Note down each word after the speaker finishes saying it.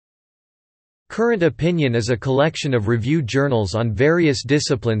Current Opinion is a collection of review journals on various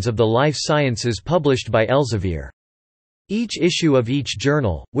disciplines of the life sciences published by Elsevier. Each issue of each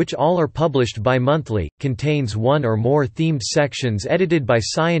journal, which all are published bi-monthly, contains one or more themed sections edited by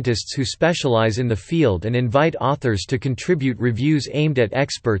scientists who specialize in the field and invite authors to contribute reviews aimed at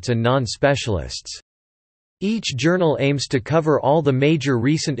experts and non-specialists. Each journal aims to cover all the major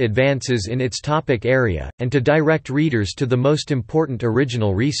recent advances in its topic area, and to direct readers to the most important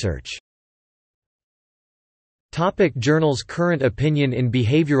original research. Topic journals. Current Opinion in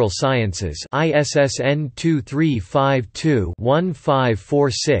Behavioral Sciences ISSN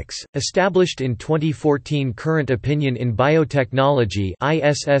 2352-1546, established in 2014. Current Opinion in Biotechnology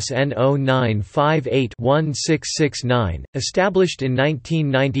ISSN 0958-1669, established in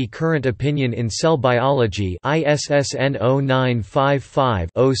 1990. Current Opinion in Cell Biology ISSN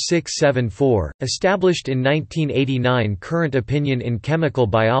 0955-0674, established in 1989. Current Opinion in Chemical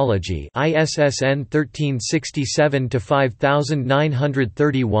Biology ISSN 1360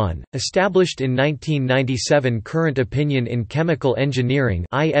 57-5931, established in 1997. Current Opinion in Chemical Engineering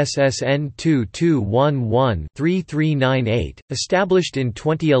ISSN 2211-3398, established in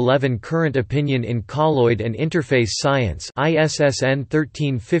 2011. Current Opinion in Colloid and Interface Science ISSN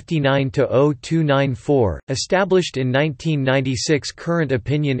 1359-0294, established in 1996. Current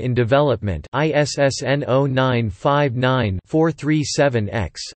Opinion in Development ISSN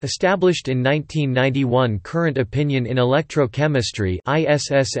 0959-437X, established in 1991. Current Opinion in Electrochemistry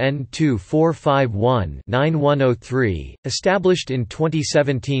ISSN 2451-9103, established in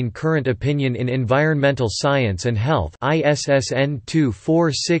 2017. Current Opinion in Environmental Science and Health ISSN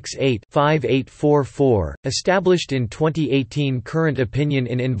 2468-5844, established in 2018. Current Opinion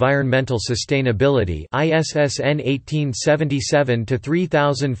in Environmental Sustainability ISSN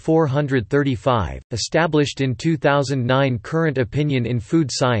 1877-3435, established in 2009. Current Opinion in Food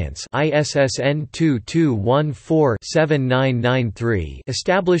Science ISSN 2214-7993,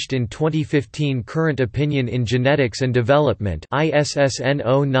 established in 2015. Current Opinion in Genetics and Development ISSN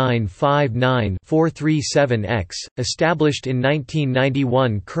 0959-437X, established in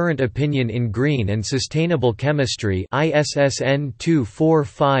 1991. Current Opinion in Green and Sustainable Chemistry ISSN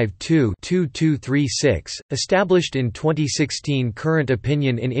 2452-2236, established in 2016. Current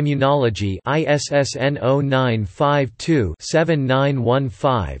Opinion in Immunology ISSN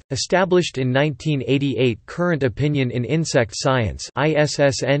 0952-7915, established in 1988. Current Opinion in Insect Science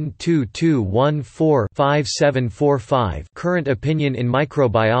ISSN 2214-5745, Current Opinion in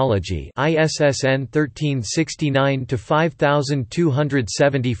Microbiology ISSN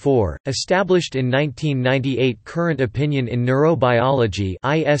 1369-5274, established in 1998. Current Opinion in Neurobiology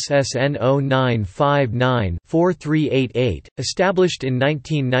ISSN 0959-4388, established in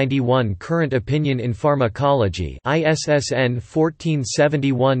 1991. Current Opinion in Pharmacology ISSN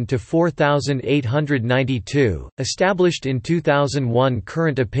 1471-4892, established in 2001.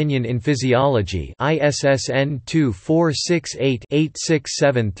 Current Opinion in Physiology ISSN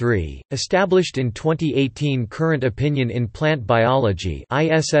 2468-8673, established in 2018. Current Opinion in Plant Biology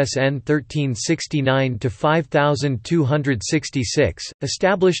ISSN 1369-5266,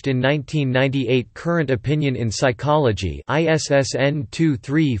 established in 1998. Current Opinion in Psychology ISSN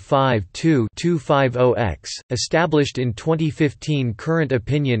 2352-250X, established in 2015. Current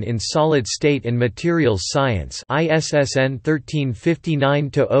Opinion in Solid State and Materials Science ISSN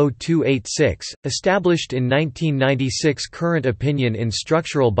 1359-0286, established in 1996. Current Opinion in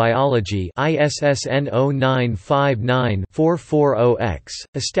Structural Biology ISSN 0959-440X,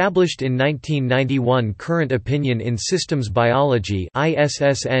 established in 1991. Current Opinion in Systems Biology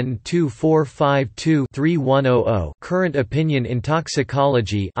ISSN 2452-3100, Current Opinion in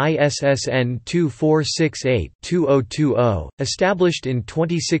Toxicology ISSN 2468-2020, established in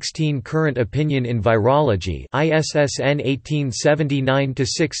 2016. Current Opinion in Virology ISSN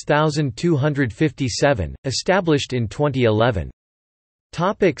 1879-6257, established in 2011.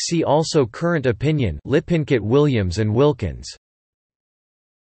 See also Current Opinion Lippincott Williams and Wilkins.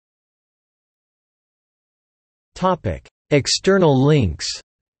 External links.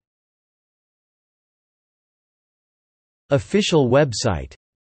 Official website.